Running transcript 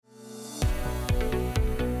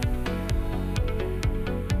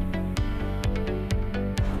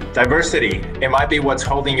Diversity, it might be what's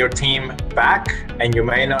holding your team back, and you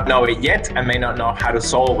may not know it yet and may not know how to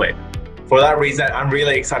solve it. For that reason, I'm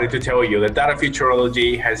really excited to tell you that Data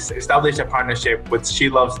Futurology has established a partnership with She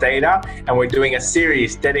Loves Data, and we're doing a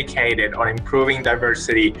series dedicated on improving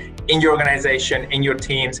diversity in your organization, in your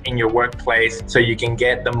teams, in your workplace, so you can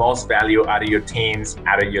get the most value out of your teams,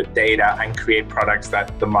 out of your data, and create products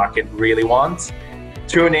that the market really wants.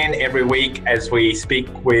 Tune in every week as we speak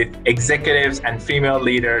with executives and female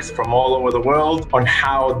leaders from all over the world on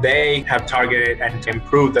how they have targeted and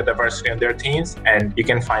improved the diversity on their teams, and you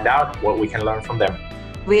can find out what we can learn from them.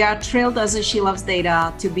 We are thrilled as She Loves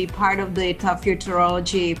Data to be part of the Data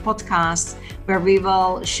Futurology podcast, where we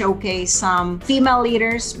will showcase some female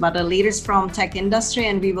leaders, but the leaders from tech industry,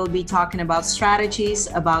 and we will be talking about strategies,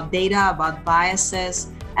 about data, about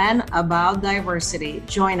biases, and about diversity.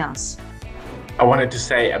 Join us. I wanted to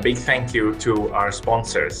say a big thank you to our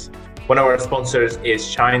sponsors. One of our sponsors is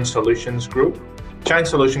Shine Solutions Group. Shine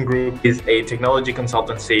Solution Group is a technology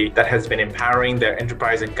consultancy that has been empowering their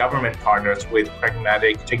enterprise and government partners with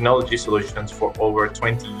pragmatic technology solutions for over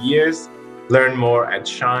 20 years. Learn more at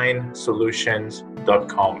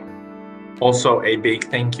shinesolutions.com. Also, a big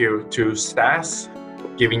thank you to SAS,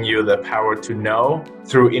 giving you the power to know.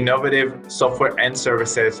 Through innovative software and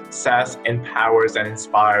services, SAS empowers and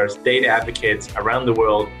inspires data advocates around the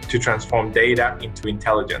world to transform data into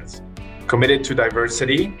intelligence. Committed to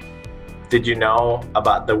diversity, did you know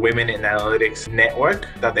about the Women in Analytics network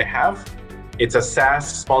that they have? It's a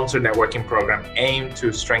SAS-sponsored networking program aimed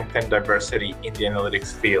to strengthen diversity in the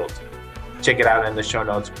analytics field. Check it out in the show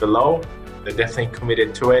notes below. They're definitely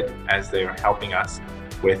committed to it as they're helping us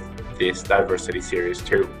with this diversity series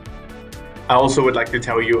too. I also would like to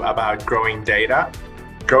tell you about Growing Data.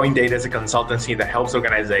 Growing Data is a consultancy that helps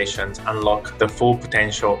organizations unlock the full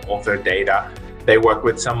potential of their data. They work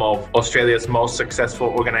with some of Australia's most successful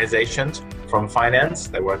organizations from finance.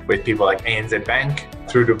 They work with people like ANZ Bank,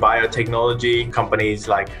 through to biotechnology, companies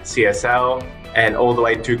like CSL, and all the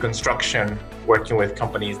way to construction, working with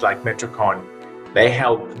companies like Metricon. They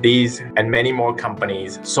help these and many more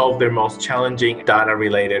companies solve their most challenging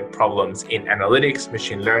data-related problems in analytics,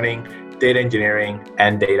 machine learning, data engineering,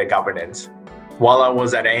 and data governance. While I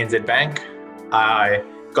was at ANZ Bank, I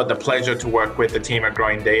got the pleasure to work with the team at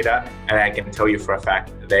Growing Data, and I can tell you for a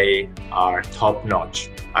fact they are top-notch.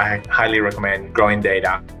 I highly recommend Growing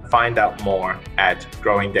Data. Find out more at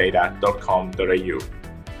growingdata.com.au.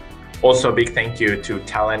 Also, a big thank you to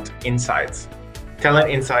Talent Insights. Talent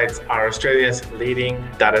Insights are Australia's leading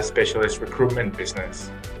data specialist recruitment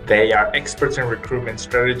business. They are experts in recruitment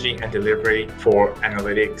strategy and delivery for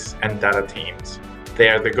analytics and data teams. They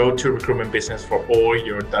are the go-to recruitment business for all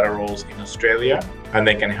your data roles in Australia, and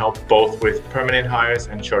they can help both with permanent hires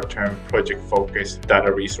and short-term project-focused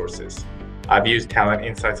data resources. I've used Talent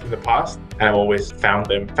Insights in the past, and I've always found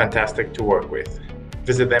them fantastic to work with.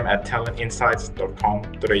 Visit them at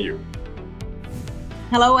talentinsights.com.au.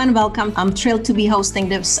 Hello and welcome. I'm thrilled to be hosting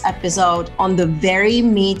this episode on the very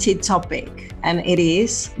meaty topic, and it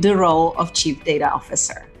is the role of Chief Data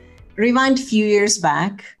Officer. Rewind a few years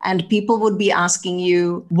back, and people would be asking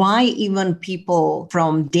you why even people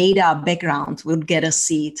from data background would get a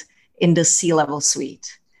seat in the C-level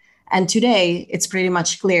suite. And today, it's pretty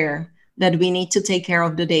much clear that we need to take care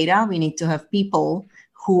of the data. We need to have people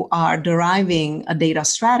who are deriving data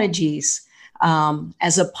strategies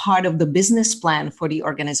as a part of the business plan for the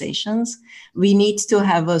organizations. We need to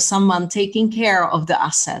have someone taking care of the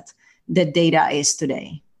asset that data is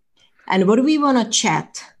today. And what we want to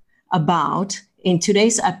chat about in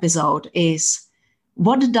today's episode is,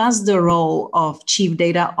 what does the role of Chief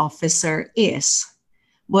Data Officer is?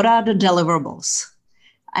 What are the deliverables?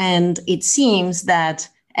 And it seems that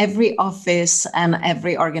every office and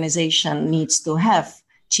every organization needs to have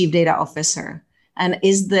Chief Data Officer. And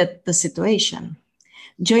is that the situation?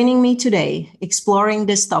 Joining me today, exploring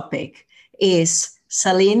this topic, is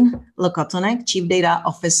Celine Lecotonec, Chief Data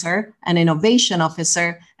Officer and Innovation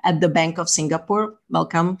Officer at the Bank of Singapore.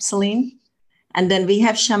 Welcome, Celine. And then we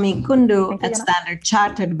have Shamik Kundu at Standard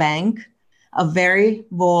Chartered Bank. A very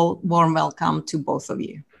warm welcome to both of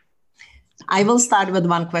you. I will start with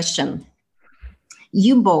one question.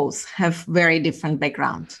 You both have very different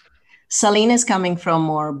background. Celine is coming from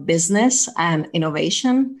more business and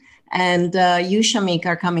innovation, and you, Shamik,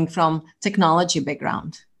 are coming from technology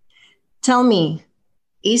background. Tell me,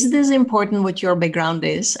 is this important what your background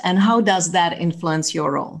is, and how does that influence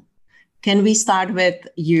your role? Can we start with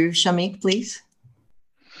you, Shamik, please?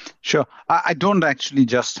 Sure. I don't actually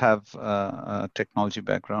just have a technology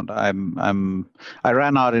background. I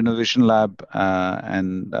ran our innovation lab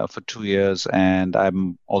and for 2 years, and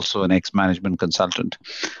I'm also an ex-management consultant.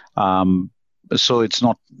 Um, so it's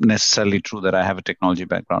not necessarily true that I have a technology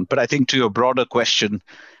background. But I think to your broader question,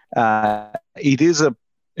 it is a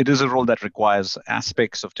role that requires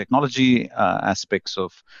aspects of technology, aspects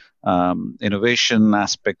of innovation,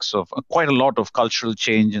 aspects of quite a lot of cultural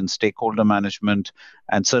change and stakeholder management,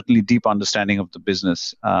 and certainly deep understanding of the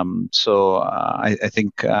business. I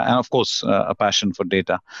think, and of course, a passion for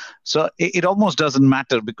data. So it almost doesn't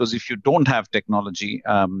matter, because if you don't have technology,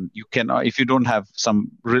 if you don't have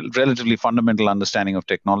some relatively fundamental understanding of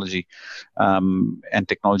technology and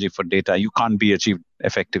technology for data, you can't be a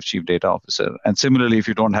effective chief data officer. And similarly, if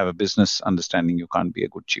you don't have a business understanding, you can't be a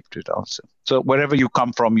good chief data officer. So wherever you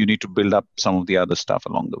come from, you need to build up some of the other stuff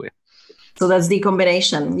along the way. So that's the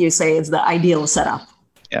combination. You say it's the ideal setup.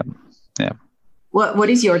 Yeah. What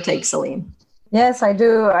is your take, Celine? Yes, I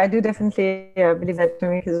do. I do definitely believe that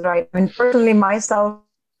Shamik is right. I mean, personally, myself,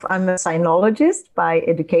 I'm a sinologist by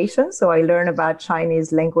education, so I learn about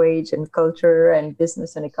Chinese language and culture and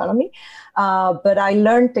business and economy. But I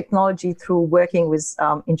learned technology through working with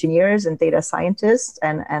engineers and data scientists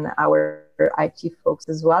and our IT folks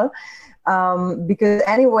as well. Because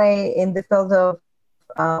anyway, in the field of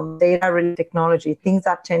data-related technology, things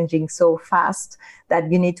are changing so fast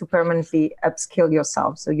that you need to permanently upskill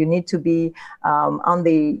yourself. So you need to be on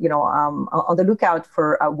the lookout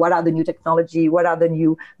for what are the new technology, what are the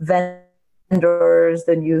new vendors,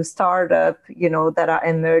 the new startup, that are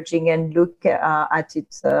emerging, and look at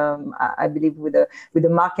it, I believe, with a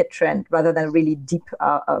market trend rather than really deep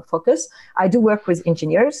focus. I do work with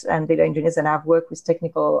engineers and data engineers, and I've worked with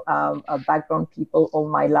technical background people all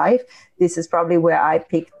my life. This is probably where I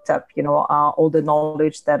picked up, all the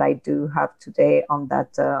knowledge that I do have today on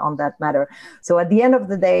that matter. So at the end of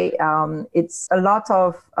the day, it's a lot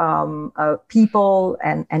of people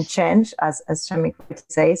and change, as Shamik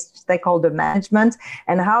says, stakeholder management,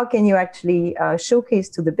 and how can you actually showcase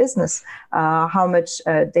to the business how much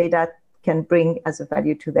data can bring as a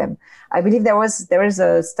value to them. I believe there is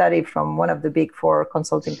a study from one of the big four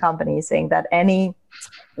consulting companies saying that any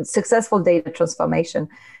successful data transformation,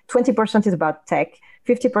 20% is about tech,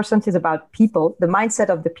 50% is about people, the mindset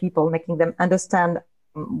of the people, making them understand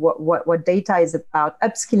what data is about,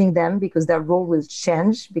 upskilling them because their role will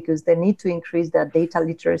change, because they need to increase their data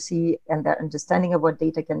literacy and their understanding of what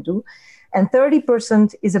data can do. And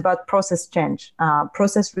 30% is about process change,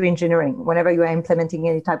 process reengineering, whenever you are implementing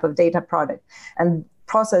any type of data product. And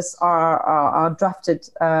process are drafted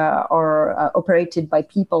or operated by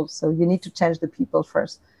people. So you need to change the people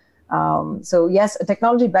first. So yes, a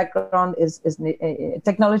technology background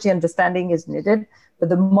technology understanding is needed, but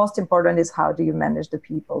the most important is how do you manage the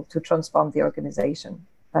people to transform the organization?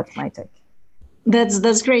 That's my take.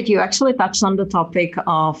 That's great. You actually touched on the topic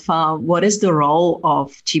of what is the role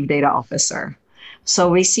of chief data officer. So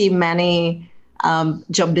we see many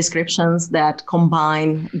job descriptions that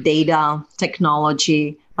combine data,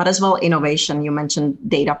 technology, but as well innovation. You mentioned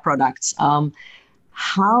data products.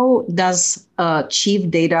 How does a chief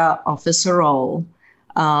data officer role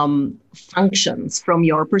functions from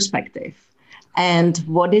your perspective? And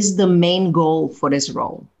what is the main goal for this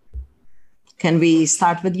role? Can we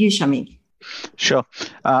start with you, Shamik? Sure.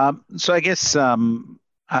 So I guess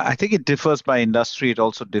I think it differs by industry. It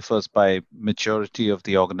also differs by maturity of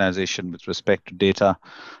the organization with respect to data,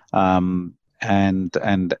 and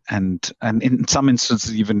in some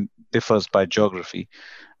instances even differs by geography.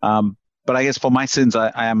 But I guess for my sins,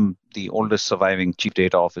 I am the oldest surviving chief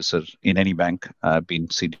data officer in any bank. I've been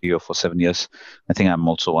CDO for 7 years. I think I'm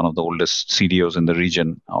also one of the oldest CDOs in the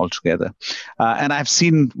region altogether. And I've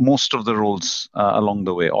seen most of the roles along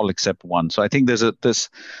the way, all except one. So I think there's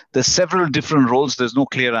several different roles. There's no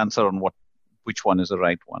clear answer on which one is the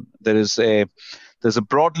right one. There's a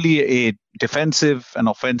broadly a defensive, an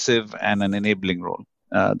offensive, and an enabling role.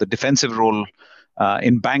 The defensive role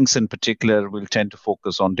in banks in particular will tend to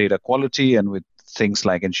focus on data quality and with things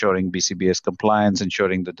like ensuring BCBS compliance,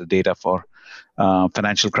 ensuring that the data for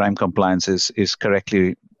financial crime compliance is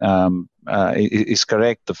correctly is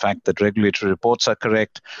correct, the fact that regulatory reports are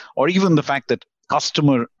correct, or even the fact that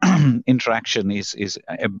customer interaction is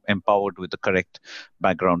empowered with the correct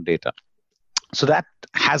background data. So that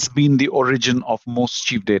has been the origin of most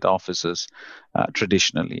chief data officers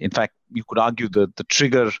traditionally. In fact, you could argue that the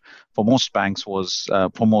trigger for most banks was,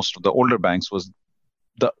 for most of the older banks, was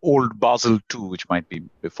the old Basel II, which might be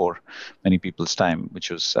before many people's time, which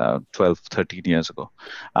was 12, 13 years ago.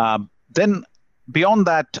 Then beyond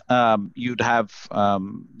that, you'd have so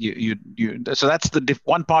that's the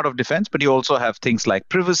one part of defense, but you also have things like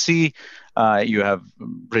privacy, you have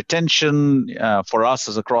retention, for us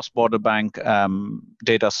as a cross-border bank,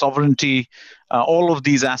 data sovereignty. All of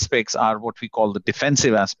these aspects are what we call the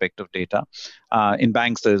defensive aspect of data. In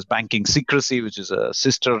banks, there's banking secrecy, which is a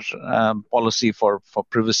sister policy for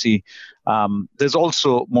privacy. There's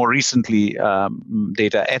also more recently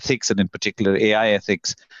data ethics, and in particular AI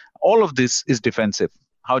ethics. All of this is defensive.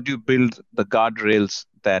 How do you build the guardrails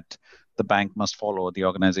that the bank must follow, the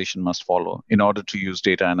organization must follow, in order to use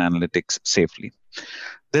data and analytics safely?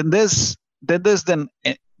 Then there's an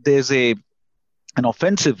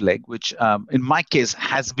offensive leg, which in my case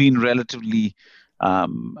has been relatively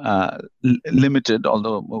limited,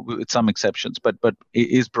 although with some exceptions, but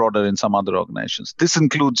is broader in some other organizations. This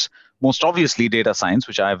includes most obviously data science,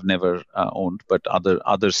 which I've never owned, but other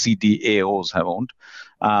CDAOs have owned.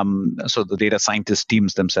 So the data scientist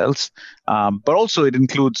teams themselves, but also it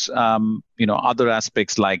includes other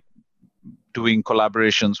aspects like doing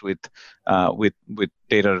collaborations with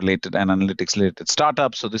data related and analytics related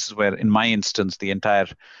startups. So this is where, in my instance, the entire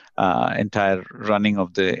running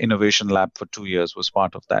of the innovation lab for 2 years was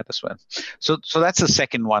part of that as well. So that's the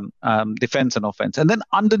second one, defense and offense. And then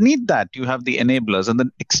underneath that, you have the enablers, and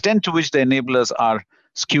the extent to which the enablers are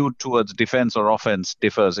skewed towards defense or offense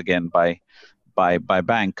differs again by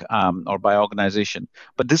bank or by organization.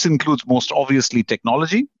 But this includes most obviously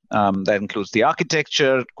technology. That includes the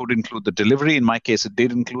architecture, could include the delivery. In my case, it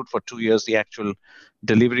did include for 2 years the actual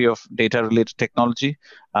delivery of data-related technology,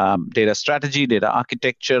 data strategy, data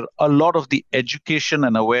architecture, a lot of the education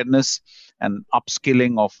and awareness and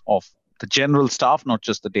upskilling of the general staff, not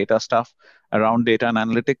just the data staff, around data and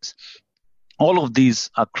analytics. All of these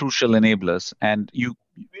are crucial enablers. And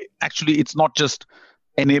it's not just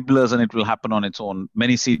enablers and it will happen on its own.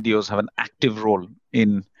 Many CDOs have an active role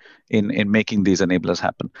in making these enablers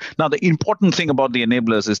happen. Now, the important thing about the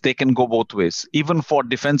enablers is they can go both ways. Even for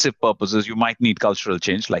defensive purposes, you might need cultural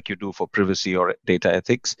change like you do for privacy or data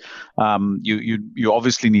ethics. You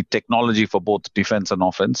obviously need technology for both defense and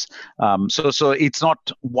offense. So it's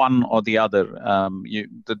not one or the other.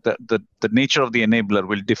 The nature of the enabler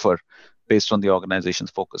will differ based on the organization's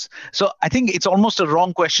focus. So I think it's almost a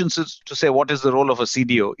wrong question to say what is the role of a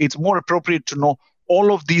CDO. It's more appropriate to know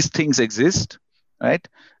all of these things exist, right?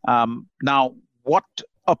 Now, what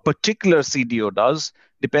a particular CDO does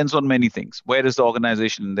depends on many things. Where is the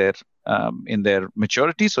organization in their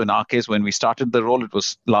maturity? So in our case, when we started the role, it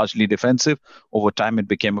was largely defensive. Over time, it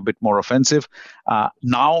became a bit more offensive.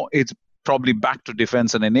 Now it's probably back to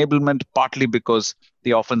defense and enablement, partly because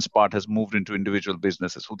the offense part has moved into individual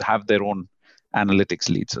businesses who have their own analytics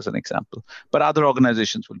leads, as an example. But other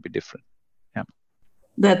organizations will be different. Yeah.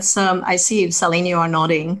 That's, I see, Celine, you are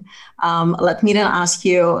nodding. Let me then ask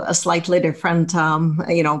you a slightly different,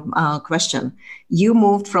 question. You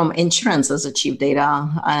moved from insurance as a chief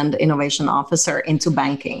data and innovation officer into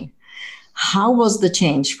banking. How was the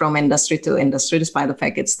change from industry to industry, despite the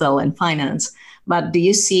fact it's still in finance? But do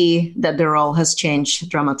you see that the role has changed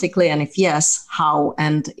dramatically? And if yes, how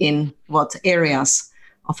and in what areas?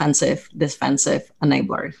 Offensive, defensive,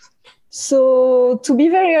 enablers? So to be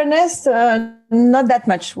very honest, not that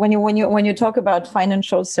much. When you talk about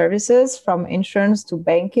financial services, from insurance to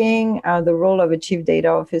banking, the role of a chief data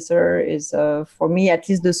officer is, for me, at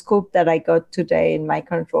least the scope that I got today in my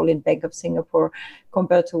current role in Bank of Singapore,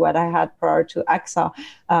 compared to what I had prior to AXA,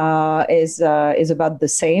 is about the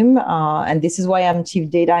same. And this is why I'm chief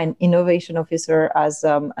data and innovation officer, as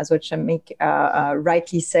what Shamik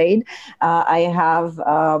rightly said. I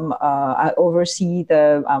oversee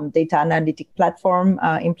the data analytic platform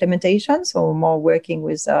implementation, so more working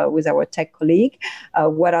with our tech colleague.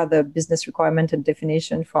 What are the business requirements and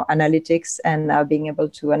definition for analytics and being able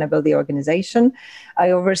to enable the organization.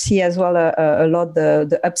 I oversee as well a lot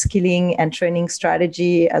the upskilling and training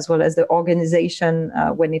strategy, as well as the organization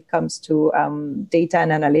when it comes to data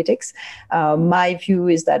and analytics. My view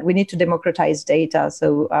is that we need to democratize data.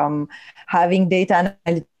 So having data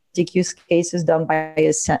analytics use cases done by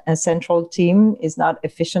a central team is not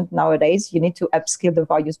efficient nowadays. You need to upskill the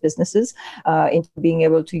various businesses into being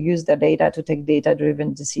able to use the data to take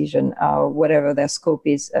data-driven decision, whatever their scope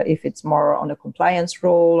is, if it's more on a compliance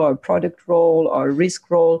role or product role or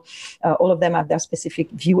risk role. All of them have their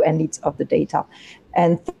specific view and needs of the data.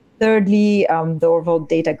 And thirdly, the overall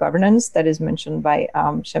data governance that is mentioned by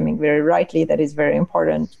Shamik very rightly, that is very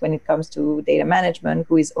important when it comes to data management,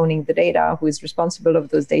 who is owning the data, who is responsible of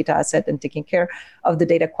those data assets and taking care of the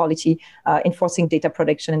data quality, enforcing data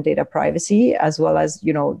protection and data privacy, as well as,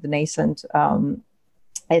 the nascent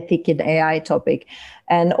ethic in AI topic.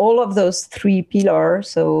 And all of those three pillars,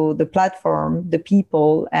 so the platform, the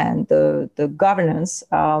people, and the governance,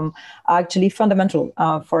 are actually fundamental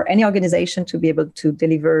for any organization to be able to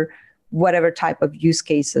deliver whatever type of use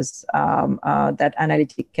cases that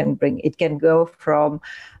analytic can bring. It can go from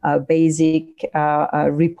basic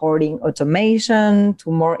reporting automation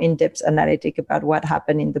to more in-depth analytic about what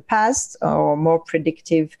happened in the past, or more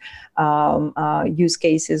predictive use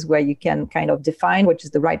cases where you can kind of define what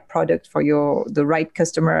is the right product for the right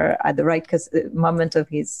customer at the right moment of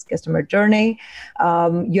his customer journey.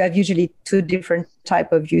 You have usually two different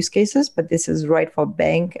type of use cases, but this is right for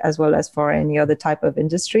bank as well as for any other type of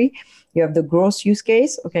industry. You have the growth use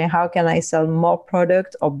case. Okay, how can I sell more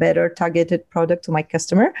product or better targeted product to my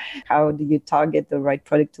customer? How do you target the right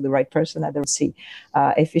product to the right person at the C?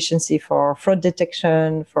 Efficiency for fraud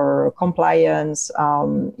detection, for compliance,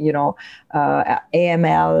 AML,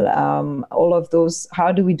 all of those.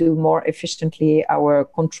 How do we do more efficiently our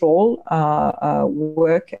control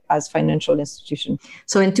work as financial institution?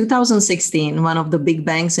 So in 2016, one of the big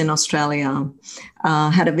banks in Australia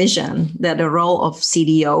had a vision that the role of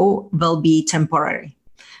CDO will be temporary,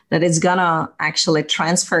 that it's gonna actually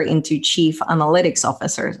transfer into chief analytics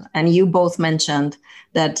officers. And you both mentioned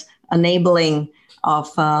that enabling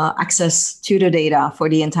of access to the data for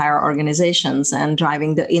the entire organizations and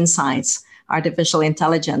driving the insights, artificial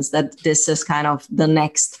intelligence, that this is kind of the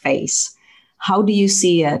next phase. How do you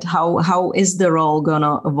see it? How is the role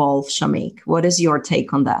gonna evolve, Shamik? What is your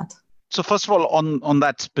take on that? So first of all, on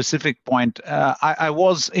that specific point, I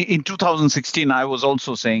was in 2016. I was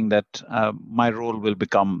also saying that my role will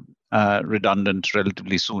become redundant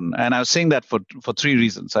relatively soon, and I was saying that for three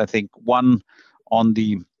reasons. I think one, on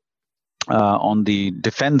the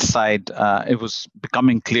defense side, it was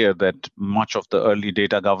becoming clear that much of the early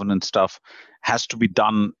data governance stuff has to be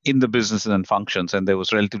done in the businesses and functions, and there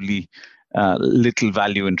was relatively little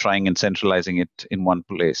value in trying and centralizing it in one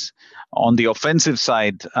place. On the offensive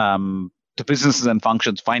side, the businesses and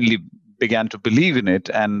functions finally began to believe in it,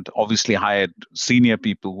 and obviously hired senior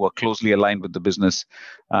people who are closely aligned with the business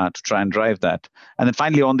to try and drive that. And then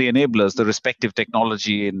finally, on the enablers, the respective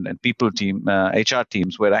technology and people team, HR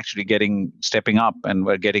teams were actually stepping up, and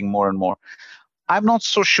we're getting more and more. I'm not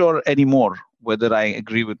so sure anymore whether I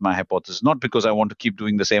agree with my hypothesis, not because I want to keep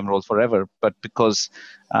doing the same role forever, but because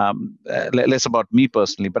less about me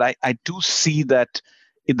personally. But I do see that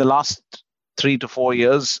in the last 3 to 4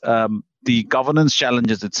 years, the governance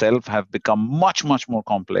challenges itself have become much, much more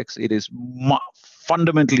complex. It is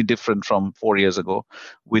fundamentally different from 4 years ago,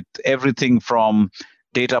 with everything from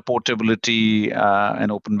data portability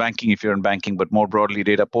and open banking if you're in banking, but more broadly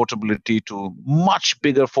data portability, to much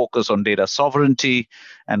bigger focus on data sovereignty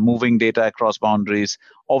and moving data across boundaries.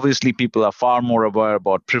 Obviously, people are far more aware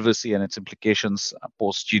about privacy and its implications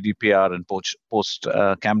post GDPR and post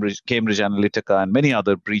Cambridge Analytica and many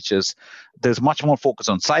other breaches. There's much more focus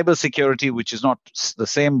on cybersecurity, which is not the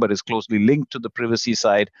same, but is closely linked to the privacy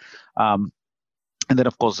side. And then,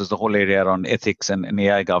 of course, there's the whole area around ethics and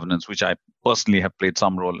AI governance, which I personally have played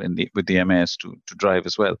some role with the MAS to drive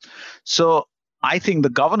as well. So I think the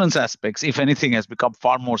governance aspects, if anything, has become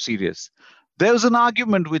far more serious. There's an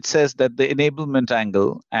argument which says that the enablement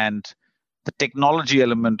angle and the technology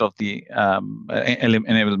element of the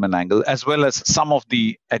enablement angle, as well as some of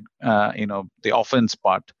the offense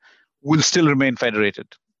part, will still remain federated.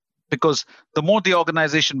 Because the more the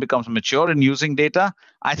organization becomes mature in using data,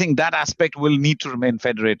 I think that aspect will need to remain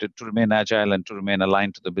federated, to remain agile, and to remain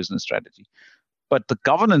aligned to the business strategy. But the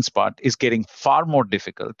governance part is getting far more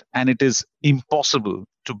difficult, and it is impossible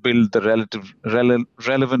to build the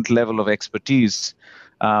relevant level of expertise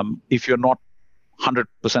if you're not 100%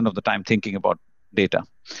 of the time thinking about data.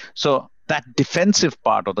 So that defensive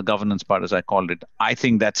part, or the governance part, as I called it, I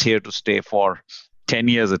think that's here to stay for 10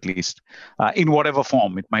 years at least, in whatever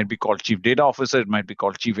form. It might be called chief data officer, it might be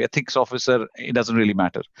called chief ethics officer, it doesn't really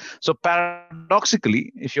matter. So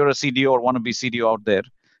paradoxically, if you're a CDO or want to be CDO out there,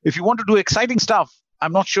 if you want to do exciting stuff,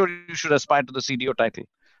 I'm not sure you should aspire to the CDO title,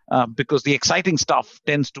 because the exciting stuff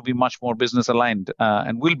tends to be much more business aligned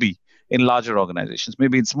and will be in larger organizations.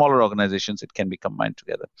 Maybe in smaller organizations, it can be combined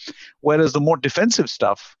together. Whereas the more defensive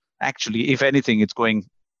stuff, actually, if anything, it's going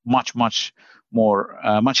much more,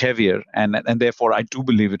 much heavier. And therefore, I do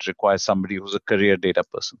believe it requires somebody who's a career data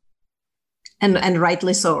person. And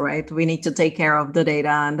rightly so, right? We need to take care of the data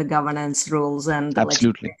and the governance rules, and the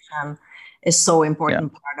legislation is so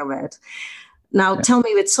important part of it. Now, tell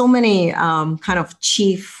me, with so many kind of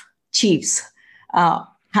chiefs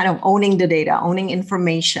kind of owning the data, owning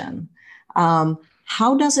information,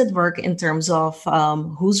 how does it work in terms of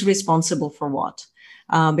who's responsible for what?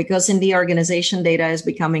 because in the organization, data is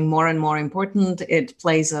becoming more and more important. It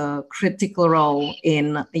plays a critical role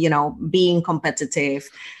in, being competitive,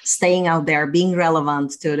 staying out there, being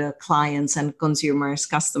relevant to the clients and consumers,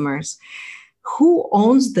 customers. Who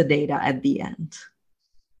owns the data at the end?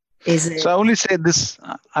 Is it? So I only say this.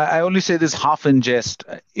 I only say this half in jest.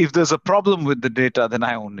 If there's a problem with the data, then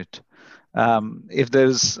I own it. If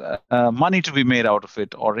there's money to be made out of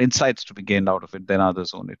it or insights to be gained out of it, then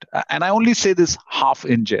others own it. And I only say this half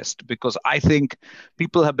in jest because I think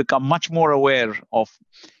people have become much more aware of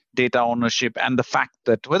data ownership and the fact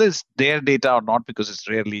that whether it's their data or not, because it's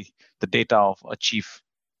rarely the data of a chief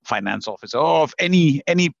finance officer or of any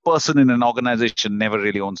person in an organization never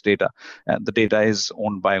really owns data. The data is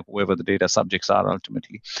owned by whoever the data subjects are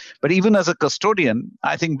ultimately. But even as a custodian,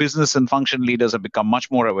 I think business and function leaders have become much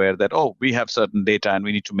more aware that, we have certain data and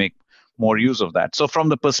we need to make more use of that. So from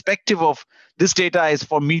the perspective of this data is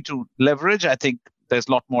for me to leverage, I think there's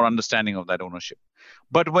a lot more understanding of that ownership.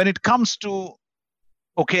 But when it comes to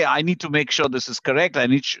I need to make sure this is correct. I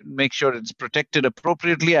need to make sure it's protected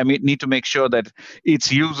appropriately. I need to make sure that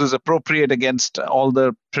its use is appropriate against all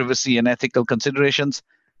the privacy and ethical considerations.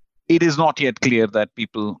 It is not yet clear that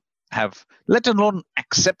people have, let alone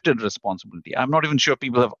accepted responsibility. I'm not even sure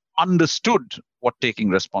people have understood what taking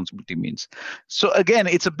responsibility means. So again,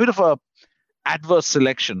 it's a bit of a adverse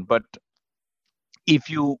selection, but if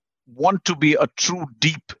you want to be a true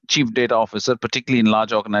deep chief data officer, particularly in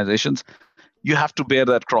large organizations, you have to bear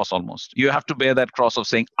that cross almost. You have to bear that cross of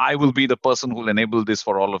saying, I will be the person who will enable this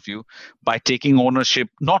for all of you by taking ownership,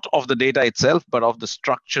 not of the data itself, but of the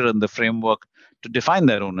structure and the framework to define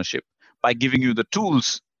that ownership, by giving you the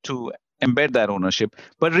tools to embed that ownership.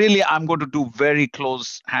 But really, I'm going to do very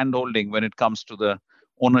close hand-holding when it comes to the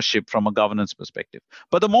ownership from a governance perspective.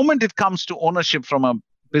 But the moment it comes to ownership from a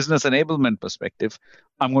business enablement perspective,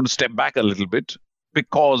 I'm going to step back a little bit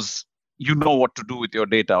because you know what to do with your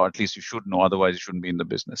data, or at least you should know, otherwise you shouldn't be in the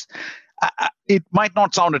business. It might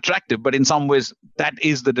not sound attractive, but in some ways that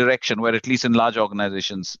is the direction where, at least in large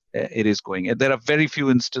organizations, it is going. There are very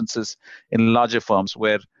few instances in larger firms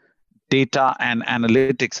where data and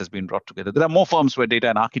analytics has been brought together. There are more firms where data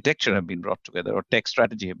and architecture have been brought together, or tech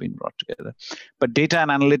strategy have been brought together. But data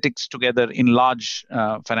and analytics together in large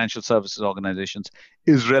financial services organizations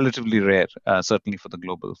is relatively rare, certainly for the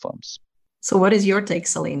global firms. So what is your take,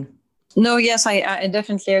 Celine? No, yes, I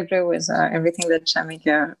definitely agree with everything that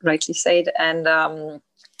Shamik rightly said. And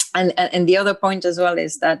the other point as well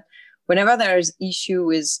is that whenever there is issue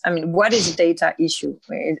with, what is a data issue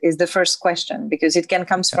is the first question, because it can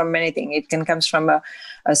come from anything. It can come from a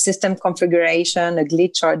system configuration, a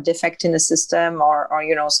glitch or a defect in the system, or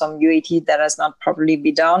some UAT that has not properly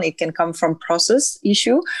been done. It can come from process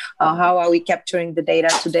issue. How are we capturing the data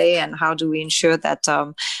today, and how do we ensure that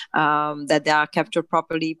that they are captured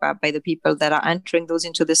properly by the people that are entering those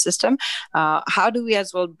into the system? How do we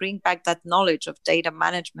as well bring back that knowledge of data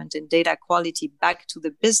management and data quality back to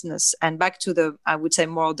the business and back to the, I would say,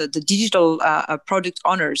 more the digital product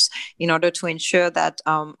owners, in order to ensure that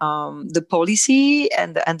the policy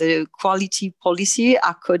and the quality policy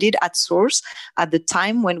are coded at source at the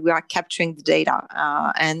time when we are capturing the data.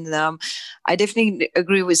 I definitely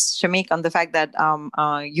agree with Shamik on the fact that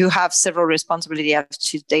you have several responsibilities as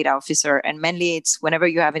chief data officer, and mainly it's whenever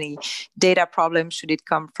you have any data problem, should it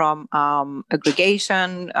come from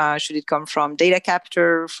aggregation, should it come from data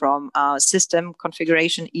capture, from system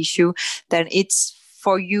configuration issue, then it's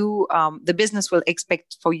for you, the business will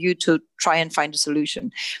expect for you to try and find a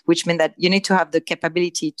solution, which means that you need to have the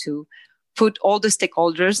capability to put all the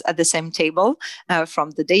stakeholders at the same table,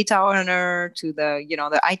 from the data owner to the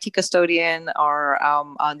IT custodian or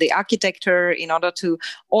the architecture, in order to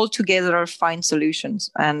all together find solutions.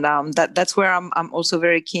 And that's where I'm also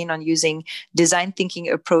very keen on using design thinking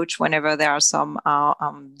approach whenever there are some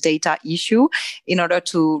data issue, in order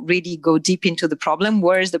to really go deep into the problem.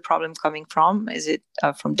 Where is the problem coming from? Is it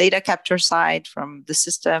from data capture side, from the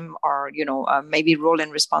system, or maybe role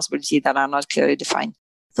and responsibility that are not clearly defined?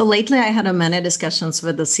 So lately, I had many discussions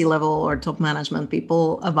with the C-level or top management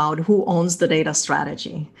people about who owns the data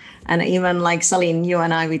strategy. And even like Celine, you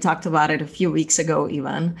and I, we talked about it a few weeks ago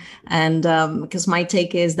even. And because my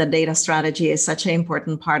take is that data strategy is such an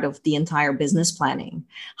important part of the entire business planning.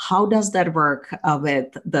 How does that work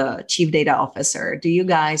with the chief data officer? Do you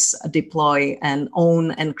guys deploy and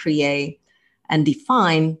own and create and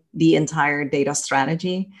define the entire data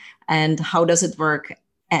strategy? And how does it work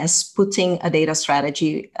as putting a data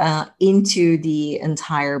strategy into the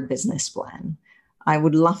entire business plan? I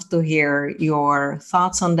would love to hear your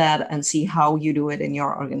thoughts on that and see how you do it in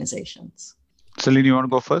your organizations. Celine, you want to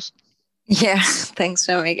go first? Yeah, thanks,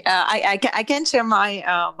 Shamik. I can share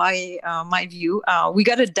my view. We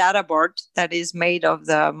got a data board that is made of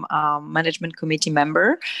the management committee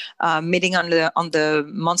member meeting on the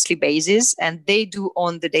monthly basis, and they do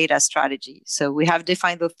own the data strategy. So we have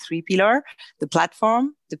defined the 3 pillars: the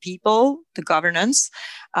platform, the people, the governance,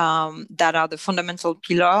 that are the fundamental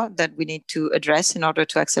pillar that we need to address in order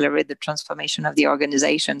to accelerate the transformation of the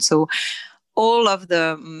organization. So all of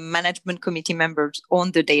the management committee members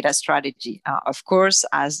own the data strategy. Of course,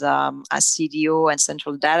 as CDO and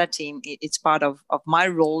central data team, it's part of my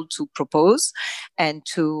role to propose and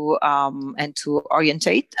to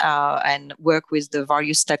orientate and work with the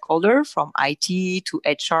various stakeholders from IT to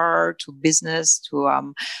HR to business to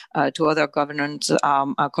other governance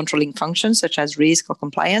controlling functions such as risk or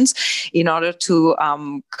compliance, in order to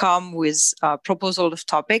come with a proposal of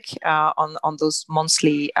topic on those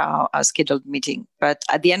monthly scheduled meeting. But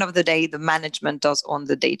at the end of the day, the management does own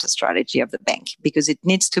the data strategy of the bank, because it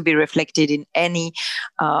needs to be reflected in any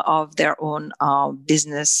of their own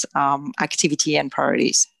business activity and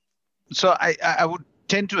priorities. So I would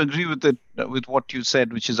tend to agree with what you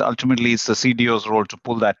said, which is ultimately it's the CDO's role to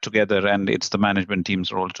pull that together, and it's the management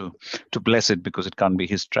team's role to bless it, because it can't be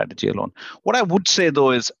his strategy alone. What I would say though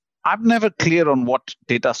is I'm never clear on what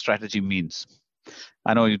data strategy means.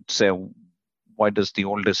 I know you'd say, why does the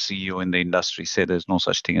oldest CEO in the industry say there's no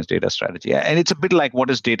such thing as data strategy? And it's a bit like, what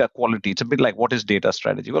is data quality? It's a bit like, what is data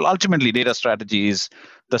strategy? Well, ultimately, data strategy is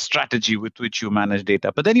the strategy with which you manage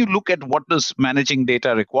data. But then you look at what does managing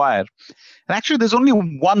data require? And actually, there's only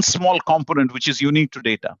one small component which is unique to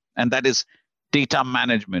data, and that is data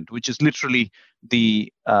management, which is literally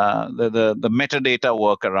the metadata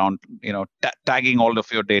work around tagging all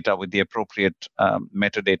of your data with the appropriate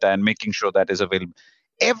metadata and making sure that is available.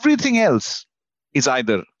 Everything else is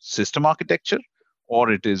either system architecture,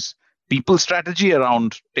 or it is people strategy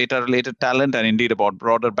around data-related talent, and indeed about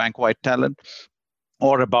broader bank-wide talent,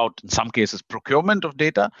 or about, in some cases, procurement of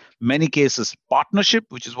data, many cases, partnership,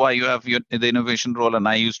 which is why you have the innovation role, and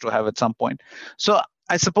I used to have at some point. So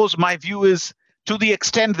I suppose my view is, to the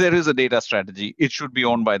extent there is a data strategy, it should be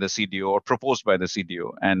owned by the CDO or proposed by the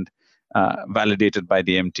CDO and validated by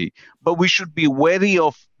the MT. But we should be wary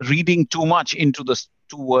of reading too much into the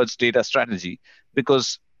 2 words data strategy,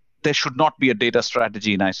 because there should not be a data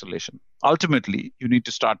strategy in isolation. Ultimately,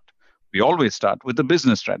 we always start with the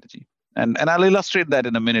business strategy. And I'll illustrate that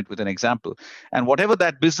in a minute with an example. And whatever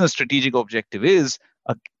that business strategic objective is,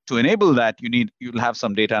 to enable that, you'll have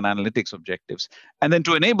some data and analytics objectives. And then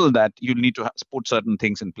to enable that, you'll need to put certain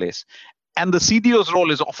things in place. And the CDO's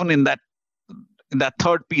role is often in that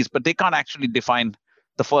 3rd piece, but they can't actually define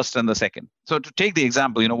the first and the second. So to take the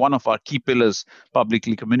example, one of our key pillars,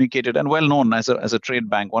 publicly communicated and well known as a trade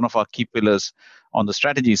bank, one of our key pillars on the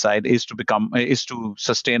strategy side is to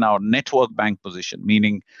sustain our network bank position,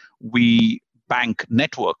 meaning we bank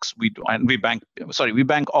networks. We bank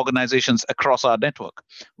organizations across our network.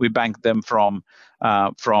 We bank them from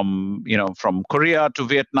Korea to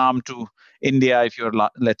Vietnam to India. If you're,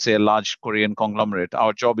 let's say, a large Korean conglomerate,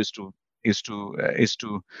 our job is to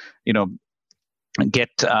get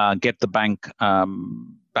the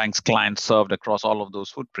bank's clients served across all of those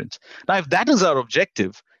footprints. Now, if that is our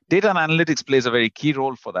objective, data and analytics plays a very key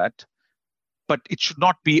role for that, but it should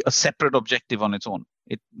not be a separate objective on its own.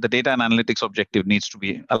 The data and analytics objective needs to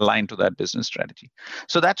be aligned to that business strategy.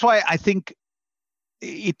 So that's why I think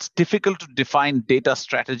it's difficult to define data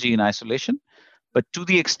strategy in isolation, but to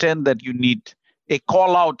the extent that you need a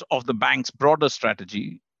call out of the bank's broader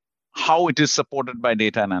strategy, how it is supported by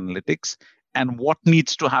data and analytics, and what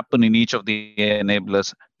needs to happen in each of the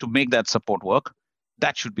enablers to make that support work,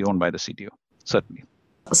 that should be owned by the CDO, certainly.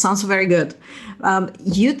 Sounds very good.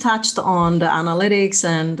 You touched on the analytics,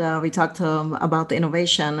 and we talked about the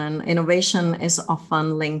innovation, and innovation is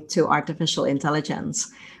often linked to artificial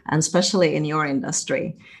intelligence, and especially in your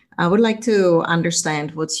industry. I would like to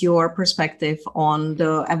understand what's your perspective on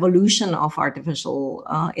the evolution of artificial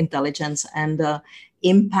intelligence and the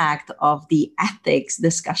impact of the ethics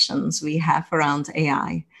discussions we have around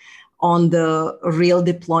AI on the real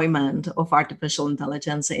deployment of artificial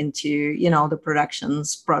intelligence into, the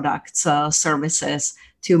productions, products, services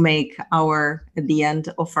to make our, at the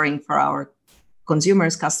end, offering for our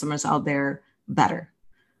consumers, customers out there better.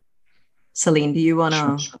 Celine, do you want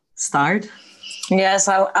to start? Yes,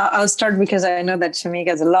 I'll start, because I know that Shamik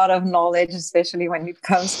has a lot of knowledge, especially when it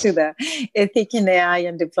comes to the ethic in AI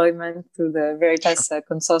and deployment through the Veritas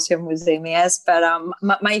consortium with MES. But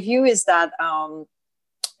my view is that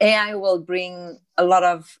AI will bring a lot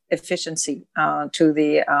of efficiency to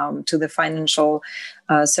the financial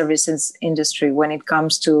services industry when it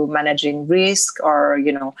comes to managing risk or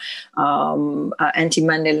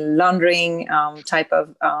anti-money laundering type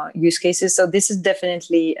of use cases. So this is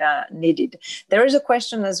definitely needed. There is a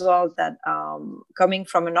question as well that coming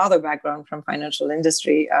from another background from financial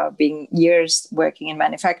industry, being years working in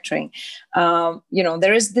manufacturing,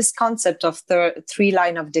 there is this concept of three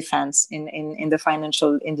line of defense in the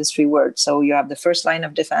financial industry world. So you have the first line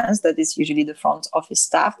of defense, that is usually the front office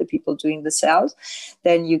staff, the people doing the sales.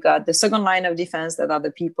 Then you got the second line of defense, that are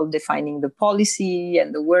the people defining the policy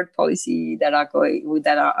and the word policy that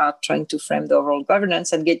are trying to frame the overall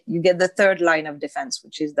governance. And you get the third line of defense,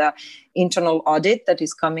 which is the internal audit that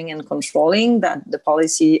is coming and controlling that the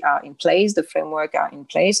policy are in place, the framework are in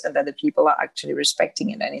place, and that the people are actually respecting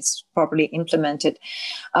it and it's properly implemented.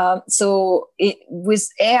 With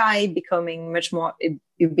AI becoming much more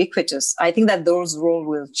ubiquitous, I think that those roles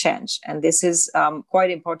will change. And this is quite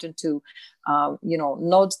important to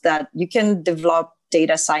note that you can develop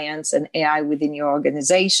data science and AI within your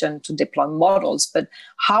organization to deploy models, but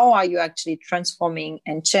how are you actually transforming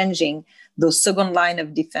and changing those second line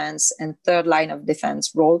of defense and third line of defense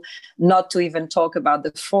role, not to even talk about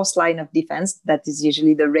the fourth line of defense, that is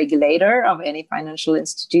usually the regulator of any financial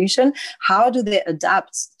institution. How do they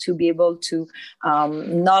adapt to be able to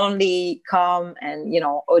not only come and,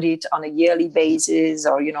 audit on a yearly basis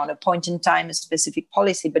or, on a point in time, a specific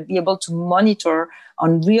policy, but be able to monitor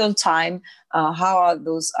on real time how are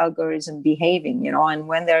those algorithms behaving, and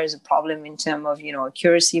when there is a problem in terms of,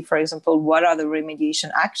 accuracy, for example, what are the remediation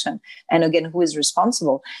action? And again, who is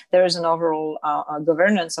responsible? There is an overall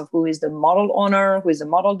governance of who is the model owner, who is the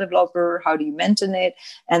model developer, how do you maintain it?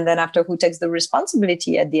 And then after, who takes the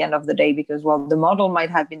responsibility at the end of the day? Because, the model might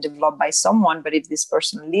have been developed by someone, but if this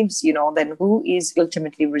person leaves, then who is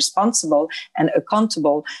ultimately responsible and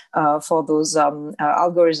accountable for those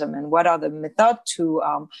algorithms? And what are the methods to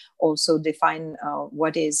also define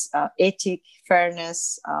what is ethic,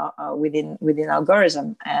 fairness within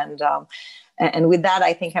algorithm? And with that,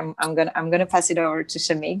 I think I'm gonna pass it over to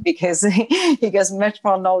Shamik, because he has much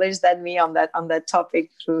more knowledge than me on that topic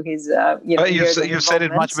through his you've said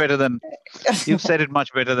it much better than you've said it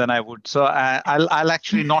much better than I would. So I'll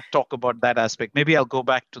actually not talk about that aspect. Maybe I'll go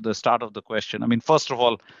back to the start of the question. I mean, first of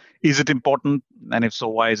all, is it important? And if so,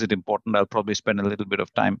 why is it important? I'll probably spend a little bit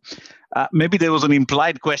of time. Maybe there was an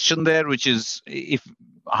implied question there, which is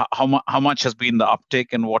how much has been the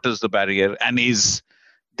uptake and what is the barrier, and is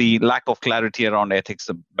the lack of clarity around ethics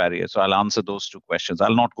the barrier? So I'll answer those two questions.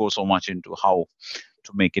 I'll not go so much into how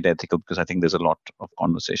to make it ethical, because I think there's a lot of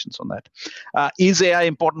conversations on that. Is AI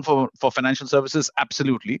important for financial services?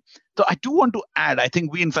 Absolutely. So I do want to add, I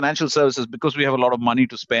think we in financial services, because we have a lot of money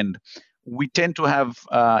to spend, we tend to have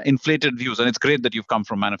inflated views. And it's great that you've come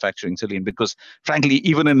from manufacturing, Celine, because frankly,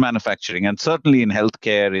 even in manufacturing, and certainly in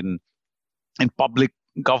healthcare, in public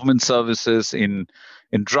government services, in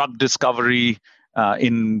drug discovery,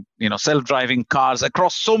 in self-driving cars,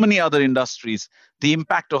 across so many other industries, the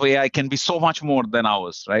impact of AI can be so much more than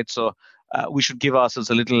ours, right? So we should give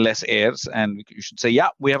ourselves a little less airs, and you should say, yeah,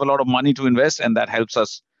 we have a lot of money to invest, and that helps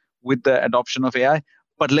us with the adoption of AI.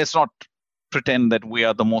 But let's not pretend that we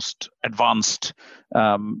are the most advanced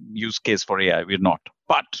use case for AI. We're not.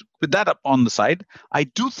 But with that up on the side, I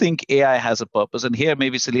do think AI has a purpose. And here,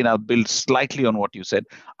 maybe, Celine, I'll build slightly on what you said.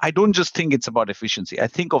 I don't just think it's about efficiency. I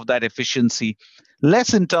think of that efficiency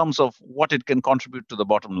less in terms of what it can contribute to the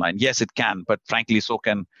bottom line. Yes, it can, but frankly, so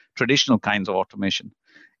can traditional kinds of automation.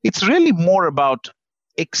 It's really more about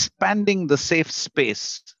expanding the safe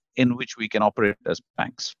space in which we can operate as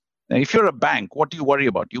banks. Now, if you're a bank, what do you worry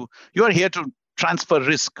about? You are here to transfer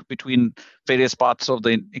risk between various parts of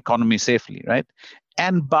the economy safely, right?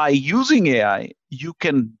 And by using AI, you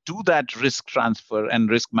can do that risk transfer and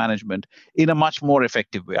risk management in a much more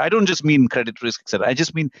effective way. I don't just mean credit risk, etc. I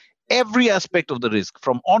just mean every aspect of the risk,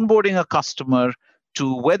 from onboarding a customer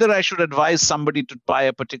to whether I should advise somebody to buy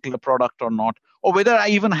a particular product or not, or whether I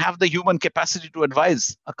even have the human capacity to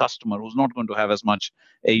advise a customer who's not going to have as much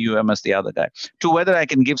AUM as the other guy, to whether I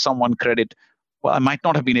can give someone credit. Well, I might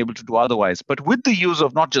not have been able to do otherwise. But with the use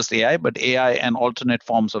of not just AI, but AI and alternate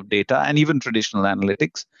forms of data and even traditional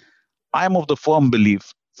analytics, I am of the firm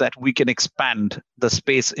belief that we can expand the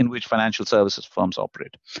space in which financial services firms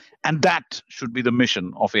operate. And that should be the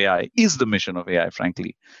mission of AI, is the mission of AI,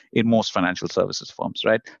 frankly, in most financial services firms,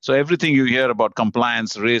 right? So everything you hear about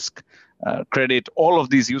compliance, risk, credit, all of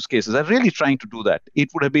these use cases are really trying to do that. It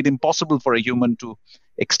would have been impossible for a human to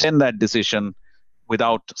extend that decision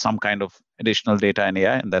without some kind of additional data and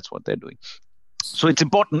AI, and that's what they're doing. So it's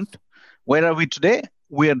important. Where are we today?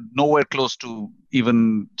 we're nowhere close to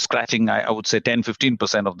even scratching, I would say, 10,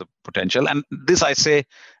 15% of the potential. And this I say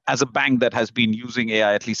as a bank that has been using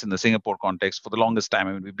AI, at least in the Singapore context, for the longest time.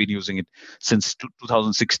 I mean, we've been using it since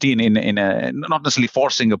 2016 in a, not necessarily for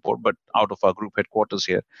Singapore, but out of our group headquarters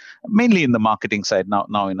here, mainly in the marketing side,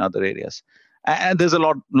 now in other areas. And there's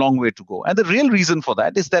a long way to go. And the real reason for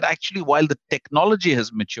that is that actually, while the technology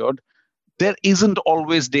has matured, there isn't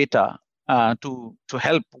always data to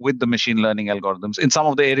help with the machine learning algorithms in some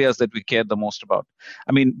of the areas that we care the most about.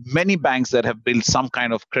 I mean, many banks that have built some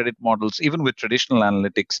kind of credit models, even with traditional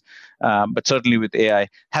analytics, but certainly with AI,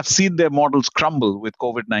 have seen their models crumble with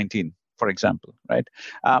COVID-19, for example, right?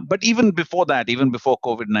 But even before that, even before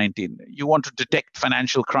COVID-19, you want to detect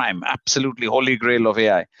financial crime, absolutely holy grail of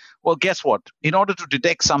AI. Well, guess what? In order to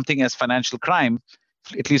detect something as financial crime,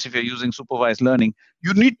 at least if you're using supervised learning,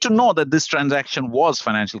 you need to know that this transaction was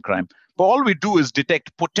financial crime. But all we do is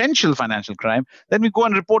detect potential financial crime, then we go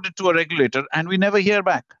and report it to a regulator, and we never hear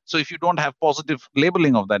back. So if you don't have positive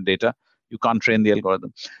labeling of that data, you can't train the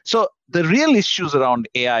algorithm. So the real issues around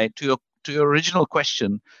AI, to your original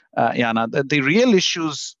question, Jana, the real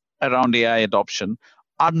issues around AI adoption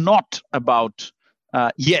are not about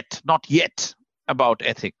not yet about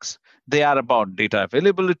ethics. They are about data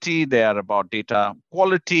availability, they are about data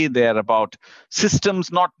quality, they are about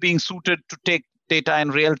systems not being suited to take data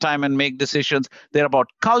in real time and make decisions. They're about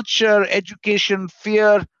culture, education,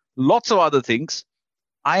 fear, lots of other things.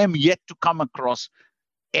 I am yet to come across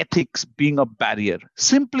ethics being a barrier,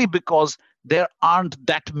 simply because there aren't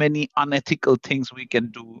that many unethical things we can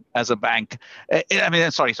do as a bank. I mean,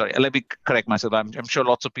 sorry, let me correct myself. I'm sure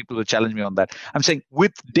lots of people will challenge me on that. I'm saying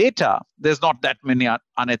with data, there's not that many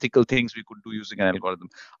unethical things we could do using an algorithm.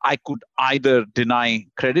 I could either deny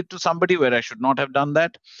credit to somebody where I should not have done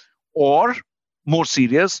that, or more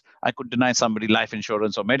serious, I could deny somebody life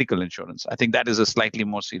insurance or medical insurance. I think that is a slightly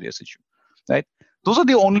more serious issue, right? Those are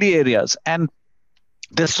the only areas. And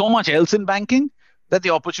there's so much else in banking that the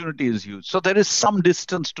opportunity is huge. So there is some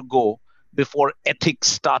distance to go before ethics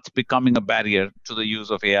starts becoming a barrier to the use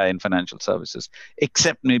of AI in financial services,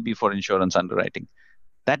 except maybe for insurance underwriting.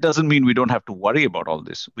 That doesn't mean we don't have to worry about all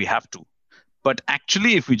this. We have to. But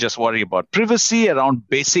actually, if we just worry about privacy, around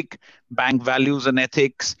basic bank values and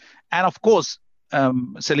ethics, and of course,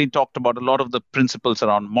 Celine talked about a lot of the principles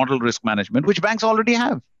around model risk management, which banks already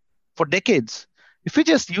have for decades. If we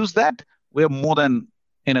just use that, we're more than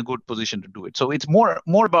in a good position to do it. So it's more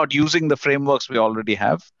about using the frameworks we already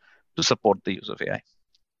have to support the use of AI.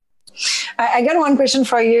 I got one question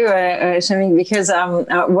for you, Shamik, because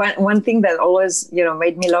one thing that always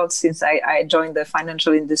made me laugh since I joined the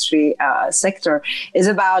financial industry sector is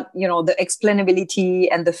about the explainability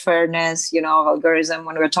and the fairness of algorithm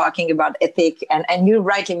when we're talking about ethic, and you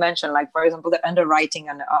rightly mentioned, like, for example, the underwriting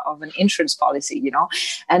of an insurance policy,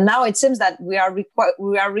 and now it seems that we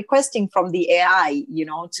are requesting from the AI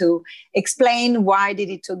to explain why did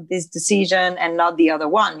it took this decision and not the other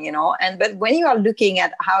one, but when you are looking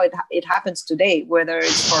at how it happens today, whether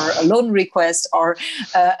it's for a loan request or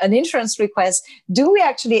an insurance request, do we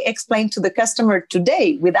actually explain to the customer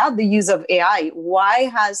today, without the use of AI, why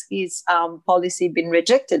has his policy been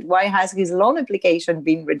rejected? Why has his loan application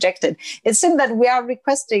been rejected? It seems that we are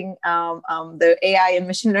requesting the AI and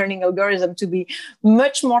machine learning algorithm to be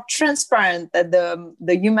much more transparent than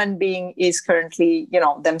the human being is currently,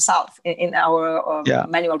 themselves in our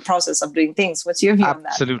manual process of doing things. What's your view on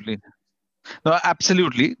that? Absolutely. No,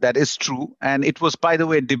 absolutely. That is true. And it was, by the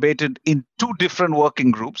way, debated in two different working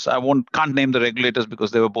groups. I can't name the regulators because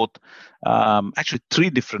they were both actually three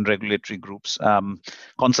different regulatory groups,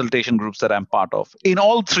 consultation groups that I'm part of. In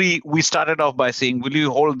all three, we started off by saying, will you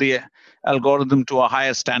hold the algorithm to a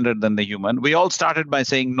higher standard than the human? We all started by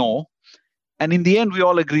saying no. And in the end, we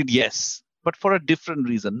all agreed yes, but for a different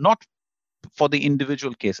reason, not for the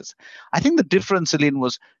individual cases. I think the difference, Celine,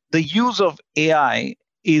 was the use of AI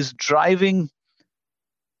is driving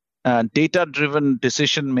data-driven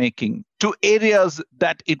decision-making to areas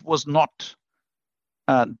that it was not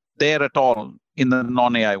there at all in the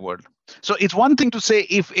non-AI world. So it's one thing to say,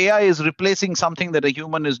 if AI is replacing something that a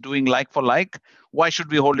human is doing like for like, why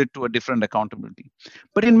should we hold it to a different accountability?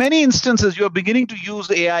 But in many instances, you're beginning to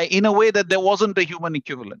use AI in a way that there wasn't a human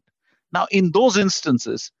equivalent. Now, in those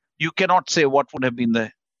instances, you cannot say what would have been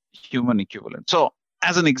the human equivalent. So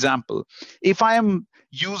as an example, if I am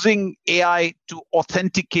using AI to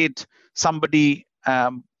authenticate somebody,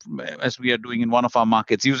 as we are doing in one of our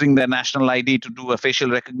markets, using their national ID to do a facial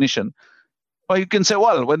recognition, or you can say,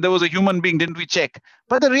 well, when there was a human being, didn't we check?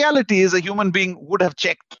 But the reality is a human being would have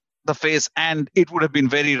checked the face, and it would have been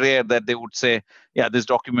very rare that they would say, yeah, this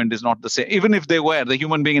document is not the same. Even if they were, the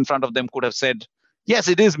human being in front of them could have said, Yes,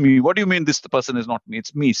 it is me. What do you mean this person is not me?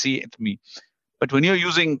 It's me. See, it's me. But when you're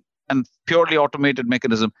using a purely automated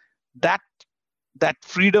mechanism, that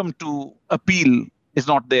freedom to appeal is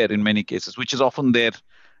not there in many cases, which is often there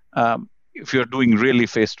if you're doing really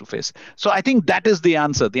face-to-face. So I think that is the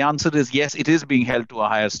answer. The answer is yes, it is being held to a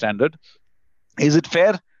higher standard. Is it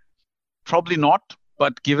fair? Probably not.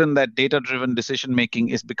 But given that data-driven decision-making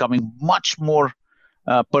is becoming much more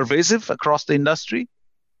pervasive across the industry,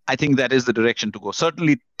 I think that is the direction to go.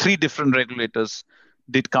 Certainly, 3 different regulators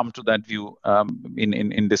did come to that view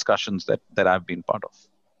in discussions that I've been part of.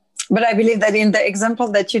 But I believe that in the example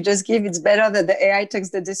that you just give, it's better that the AI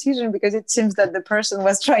takes the decision, because it seems that the person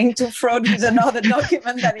was trying to fraud with another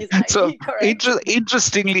document that is ID correct.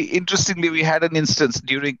 Interestingly, we had an instance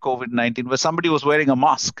during COVID-19 where somebody was wearing a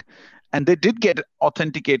mask and they did get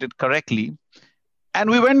authenticated correctly. And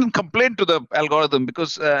we went and complained to the algorithm,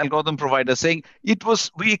 because algorithm provider saying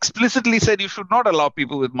we explicitly said you should not allow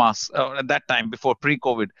people with masks at that time before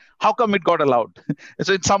pre-COVID. How come it got allowed?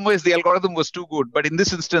 So in some ways the algorithm was too good, but in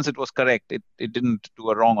this instance it was correct. It didn't do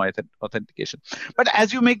a wrong authentication. But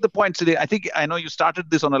as you make the point today, I know you started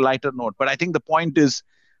this on a lighter note, but I think the point is,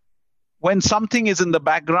 when something is in the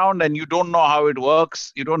background and you don't know how it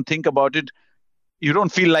works, you don't think about it, you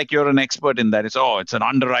don't feel like you're an expert in that. It's an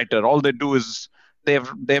underwriter. All they do is they're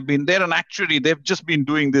an actuary. They've just been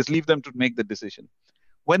doing this. Leave them to make the decision.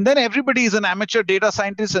 When then everybody is an amateur data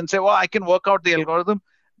scientist and say, well, I can work out the algorithm,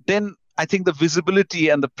 then I think the visibility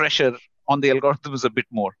and the pressure on the algorithm is a bit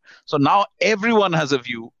more. So now everyone has a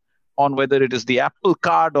view on whether it is the Apple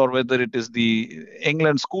Card or whether it is the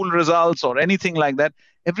England school results or anything like that.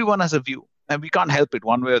 Everyone has a view, and we can't help it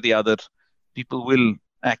one way or the other. People will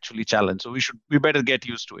actually challenge. So we better get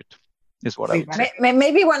used to it. Is what I would say.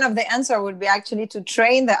 Maybe one of the answer would be actually to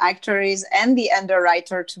train the actuaries and the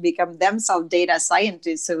underwriter to become themselves data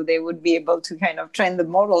scientists, so they would be able to kind of train the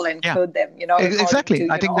model and code them. Exactly.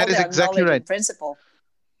 I think that is exactly right. Principle.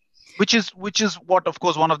 Which is what, of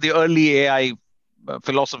course, one of the early AI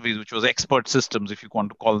philosophies, which was expert systems, if you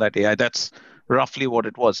want to call that AI. That's roughly what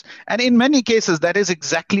it was. And in many cases, that is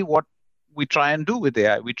exactly what we try and do with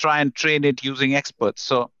AI. We try and train it using experts.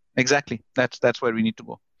 So exactly, that's where we need to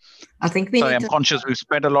go. I think I'm conscious we've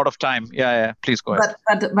spent a lot of time. Yeah, please go ahead.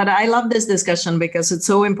 But I love this discussion because it's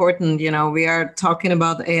so important. We are talking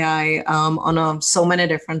about AI on so many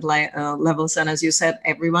different levels. And as you said,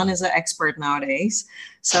 everyone is an expert nowadays.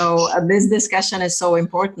 So this discussion is so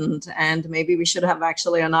important. And maybe we should have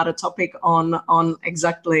actually another topic on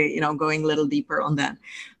exactly, going a little deeper on that.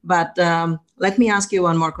 But let me ask you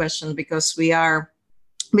one more question, because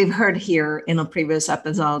we've heard here in the previous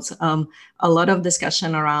episodes a lot of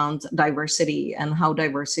discussion around diversity and how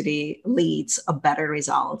diversity leads a better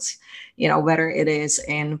results, whether it is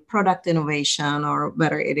in product innovation or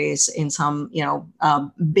whether it is in some,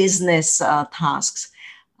 business tasks.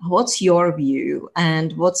 What's your view,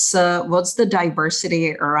 and what's the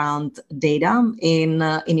diversity around data in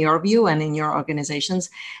your view and in your organizations?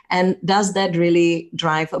 And does that really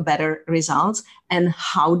drive a better results? And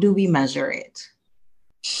how do we measure it?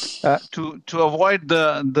 To avoid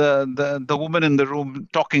the woman in the room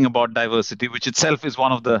talking about diversity, which itself is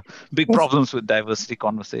one of the big problems with diversity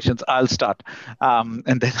conversations, I'll start, and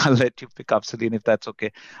then I'll let you pick up, Celine, if that's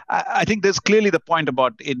okay. I think there's clearly the point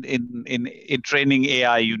about in training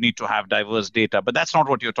AI, you need to have diverse data, but that's not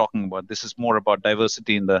what you're talking about. This is more about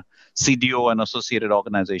diversity in the CDO and associated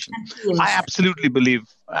organization. I absolutely believe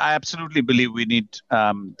we need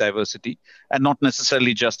diversity, and not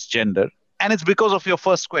necessarily just gender. And it's because of your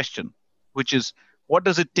first question, which is, what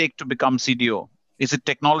does it take to become CDO? Is it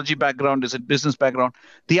technology background? Is it business background?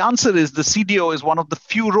 The answer is the CDO is one of the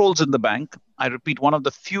few roles in the bank. I repeat, one of the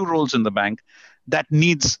few roles in the bank that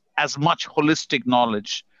needs as much holistic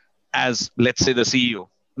knowledge as, let's say, the CEO.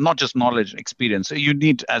 Not just knowledge, experience. So you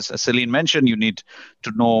need, as Celine mentioned, you need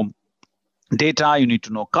to know data, you need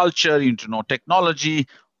to know culture, you need to know technology,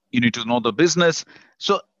 you need to know the business.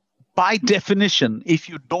 So by definition, if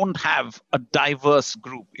you don't have a diverse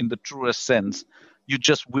group in the truest sense, you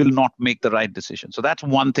just will not make the right decision. So that's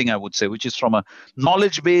one thing I would say, which is from a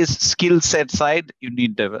knowledge-based skill set side, you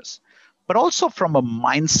need diverse. But also from a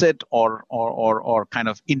mindset or kind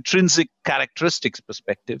of intrinsic characteristics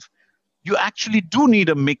perspective, you actually do need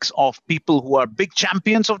a mix of people who are big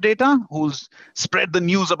champions of data, who'll spread the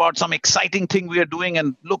news about some exciting thing we are doing,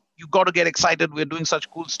 and look, you got to get excited, we're doing such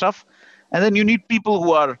cool stuff. And then you need people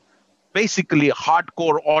who are basically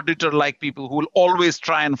hardcore auditor-like people who will always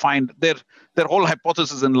try and find their whole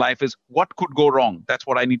hypothesis in life is what could go wrong. That's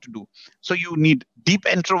what I need to do. So you need deep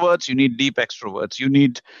introverts, you need deep extroverts, you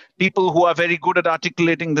need people who are very good at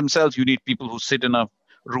articulating themselves, you need people who sit in a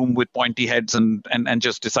room with pointy heads and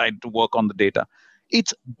just decide to work on the data.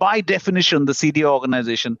 It's by definition, the CDO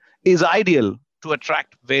organization is ideal to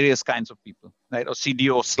attract various kinds of people, right? Or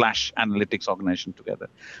CDO/analytics organization together.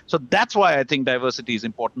 So that's why I think diversity is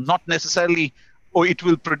important, not necessarily, it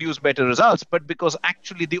will produce better results, but because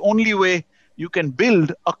actually the only way you can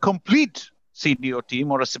build a complete CDO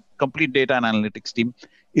team or a complete data and analytics team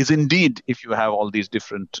is indeed if you have all these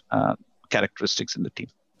different characteristics in the team.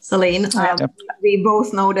 Celine, we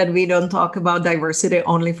both know that we don't talk about diversity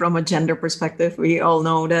only from a gender perspective. We all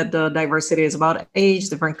know that diversity is about age,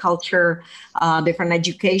 different culture, different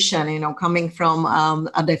education, coming from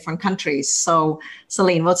different countries. So,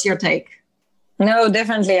 Celine, what's your take? No,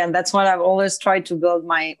 definitely. And that's what I've always tried to build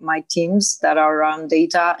my teams that are around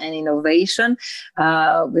data and innovation,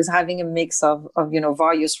 with having a mix of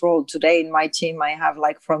various roles. Today in my team, I have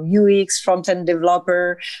like from UX, front-end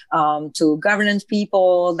developer, to governance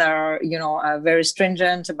people that are, very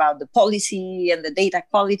stringent about the policy and the data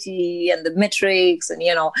quality and the metrics and,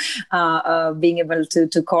 being able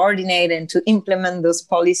to coordinate and to implement those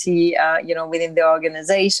policy, within the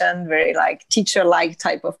organization, very like teacher-like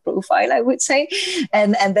type of profile, I would say.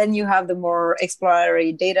 And then you have the more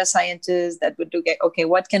exploratory data scientists that would look at, okay,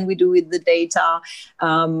 what can we do with the data?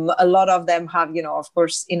 A lot of them have, of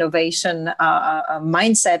course, innovation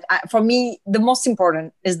mindset. For me, the most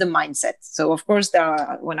important is the mindset. So, of course,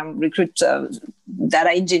 when I'm recruit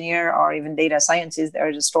data engineer or even data scientist, there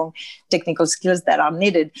are the strong technical skills that are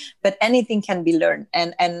needed, but anything can be learned.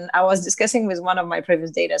 And I was discussing with one of my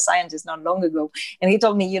previous data scientists not long ago, and he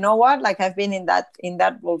told me, you know what, like I've been in that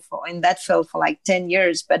role in that field for like 10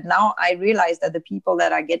 years, but now I realize that the people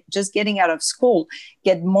that are just getting out of school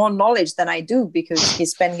get more knowledge than I do, because he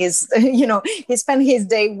spent his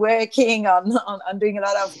day working on doing a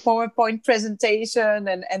lot of PowerPoint presentation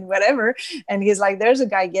and whatever. And he's like, there's a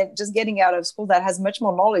guy just getting out of school that has much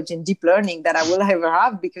more knowledge in deep learning than I will ever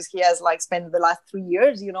have, because he has like spent the last 3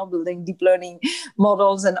 years, building deep learning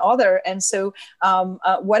models and other. And so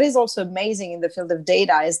what is also amazing in the field of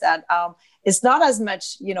data is that it's not as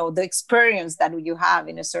much, the experience that you have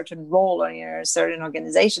in a certain role or in a certain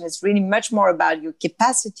organization. It's really much more about your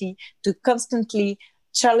capacity to constantly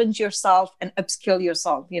challenge yourself and upskill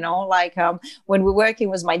yourself, when we're working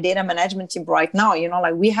with my data management team right now,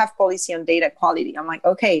 we have policy on data quality. I'm like,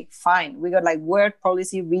 okay, fine. We got like word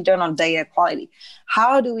policy written on data quality.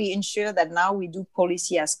 How do we ensure that now we do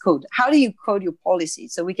policy as code? How do you code your policy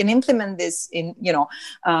so we can implement this in,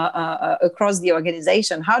 across the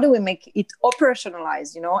organization? How do we make it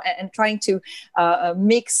operationalized, and trying to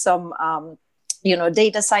mix some,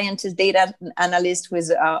 data scientists, data analysts with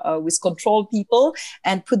control people,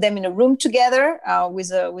 and put them in a room together with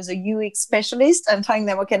a UX specialist, and telling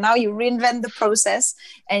them, okay, now you reinvent the process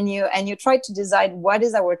and you try to decide what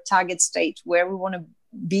is our target state, where we want to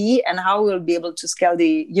be, and how we'll be able to scale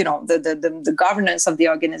the governance of the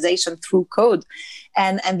organization through code.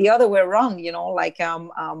 And the other way around,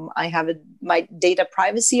 I have my data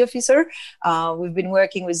privacy officer. We've been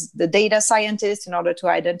working with the data scientist in order to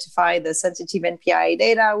identify the sensitive NPI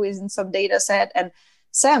data within some data set. And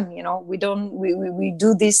Sam, we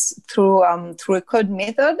do this through a code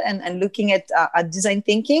method and looking at design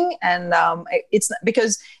thinking. And it's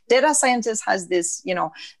because data scientist has this,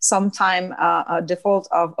 sometime default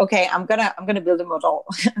of, okay, I'm gonna build a model.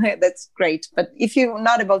 That's great, but if you're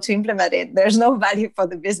not able to implement it, there's no value for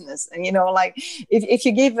the business. And if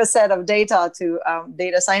you give a set of data to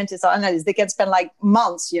data scientists or analysts, they can spend like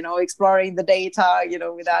months, exploring the data,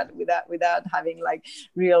 without having like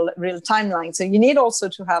real timeline. So you need also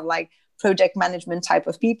to have like project management type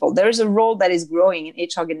of people. There is a role that is growing in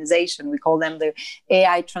each organization. We call them the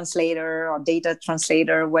AI translator or data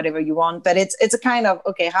translator, whatever you want. But it's a kind of,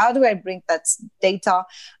 okay, how do I bring that data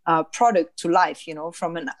product to life,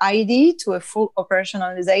 from an ID to a full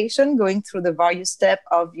operationalization, going through the various steps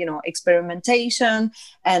of, experimentation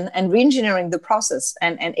and re-engineering the process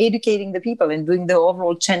and educating the people and doing the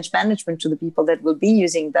overall change management to the people that will be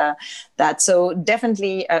using that. So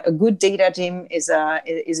definitely a good data team is a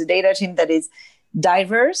data team that is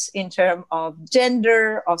diverse in terms of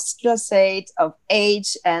gender, of skill set, of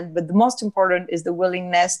age, but the most important is the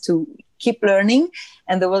willingness to keep learning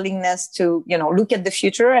and the willingness to, look at the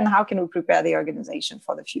future and how can we prepare the organization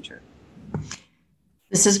for the future.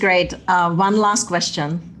 This is great. One last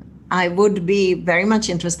question. I would be very much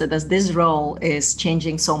interested, as this role is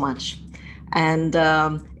changing so much. And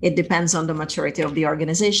it depends on the maturity of the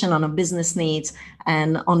organization, on the business needs,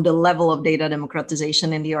 and on the level of data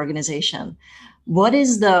democratization in the organization. What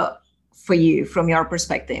is for you, from your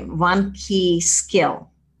perspective, one key skill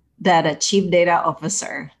that a chief data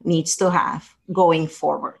officer needs to have going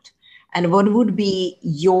forward? And what would be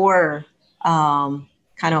your kind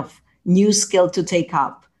of new skill to take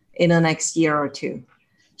up in the next year or two?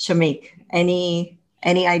 Shamik, any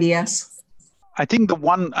ideas? I think the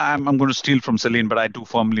one I'm going to steal from Celine, but I do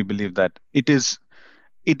firmly believe that it is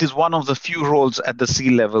one of the few roles at the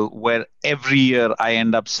C-level where every year I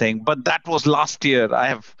end up saying, but that was last year.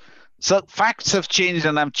 So facts have changed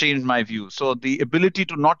and I've changed my view. So the ability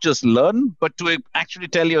to not just learn, but to actually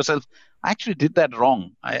tell yourself, I actually did that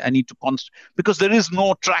wrong. I need to because there is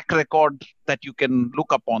no track record that you can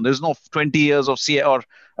look upon. There's no 20 years of or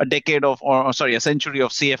a decade of, a century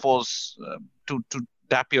of CFOs to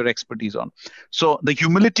tap your expertise on. So the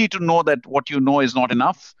humility to know that what you know is not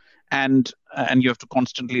enough, and you have to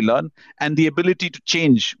constantly learn, and the ability to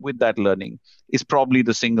change with that learning is probably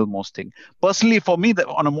the single most thing. Personally, for me,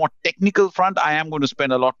 on a more technical front, I am going to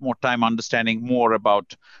spend a lot more time understanding more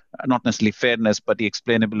about not necessarily fairness, but the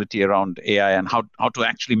explainability around AI and how to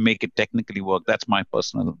actually make it technically work. That's my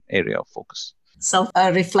personal area of focus.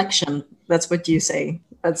 Self-reflection. That's what you say.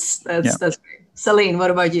 That's Celine, what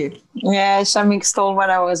about you? Yeah, Shamik stole what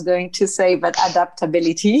I was going to say, but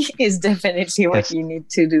adaptability is definitely what you need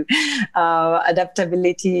to do.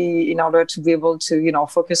 Adaptability in order to be able to,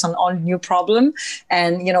 focus on all new problem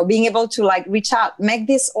and, being able to reach out, make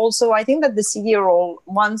this also, I think that the CDO role,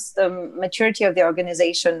 once the maturity of the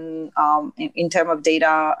organization in terms of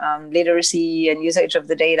data literacy and usage of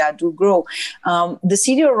the data do grow, the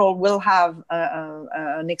CDO role will have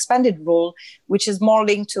an expanded role, which is more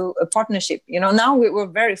linked to a partnership. Now we're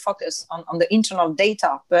very focused on the internal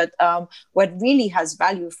data, but what really has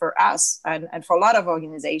value for us and for a lot of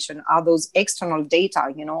organizations are those external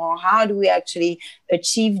data, how do we actually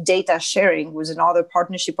achieve data sharing with another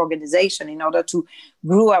partnership organization in order to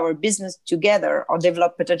grow our business together or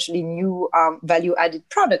develop potentially new value-added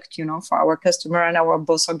product, for our customer and our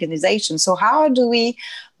both organizations. So how do we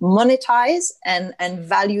monetize and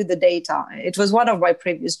value the data? It was one of my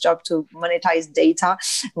previous jobs to monetize data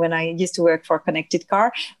when I used to work for Connected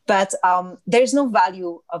Car, but there's no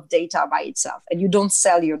value of data by itself, and you don't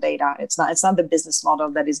sell your data. It's not the business model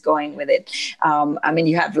that is going with it.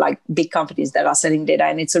 You have big companies that are selling data,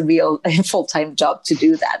 and it's a real full-time job to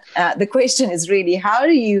do that. The question is really, how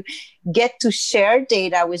do you get to share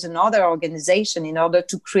data with another organization in order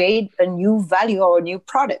to create a new value or a new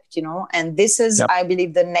product, and this is, I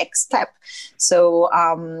believe, the next step. So,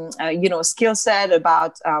 skill set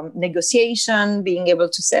about negotiation, being able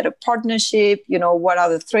to set a partnership, what are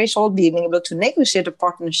the thresholds, being able to negotiate a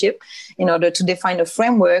partnership in order to define a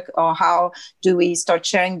framework, or how do we start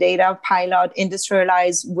sharing data, pilot,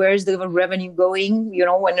 industrialize, where's the revenue going,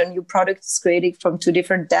 when a new product is created from two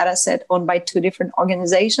different data sets owned by two different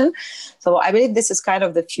organizations. So I believe this is kind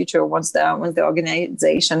of the future once the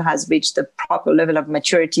organization has reached the proper level of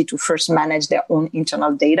maturity to first manage their own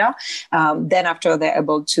internal data. Then after they're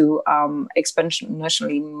able to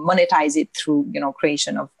exponentially monetize it through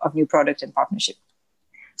creation of new product and partnership.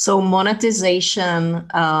 So monetization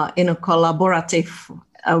in a collaborative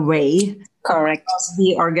way. Correct. Across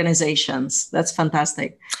the organizations. That's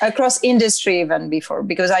fantastic. Across industry even before,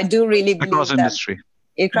 because I do really believe across industry.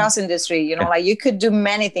 Across industry, you could do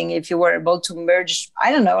many things if you were able to merge,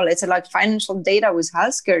 I don't know, let's say financial data with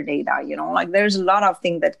healthcare data, there's a lot of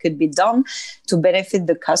things that could be done to benefit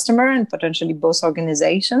the customer and potentially both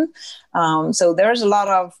organizations. So there's a lot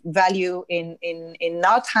of value in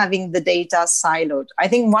not having the data siloed. I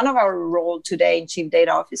think one of our role today in Chief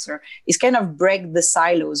Data Officer is kind of break the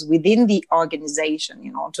silos within the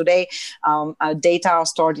organization. Today, data are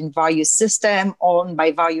stored in various systems owned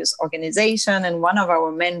by various organizations, and one of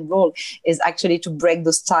our main role is actually to break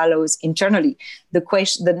those silos internally.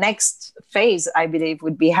 The next phase, I believe,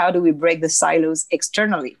 would be how do we break the silos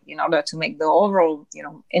externally in order to make the overall,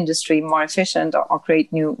 industry more efficient or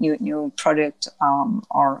create new product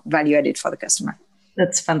or value added for the customer.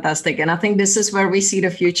 That's fantastic. And I think this is where we see the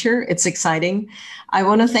future. It's exciting. I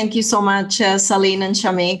want to thank you so much, Celine and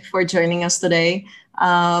Shamik, for joining us today.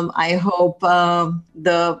 I hope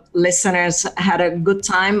the listeners had a good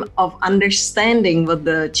time of understanding what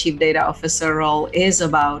the Chief Data Officer role is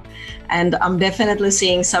about. And I'm definitely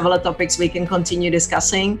seeing several topics we can continue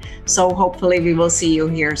discussing. So hopefully we will see you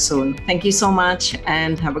here soon. Thank you so much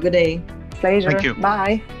and have a good day. Pleasure. Thank you.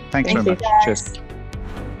 Bye. Thanks very much. Cheers.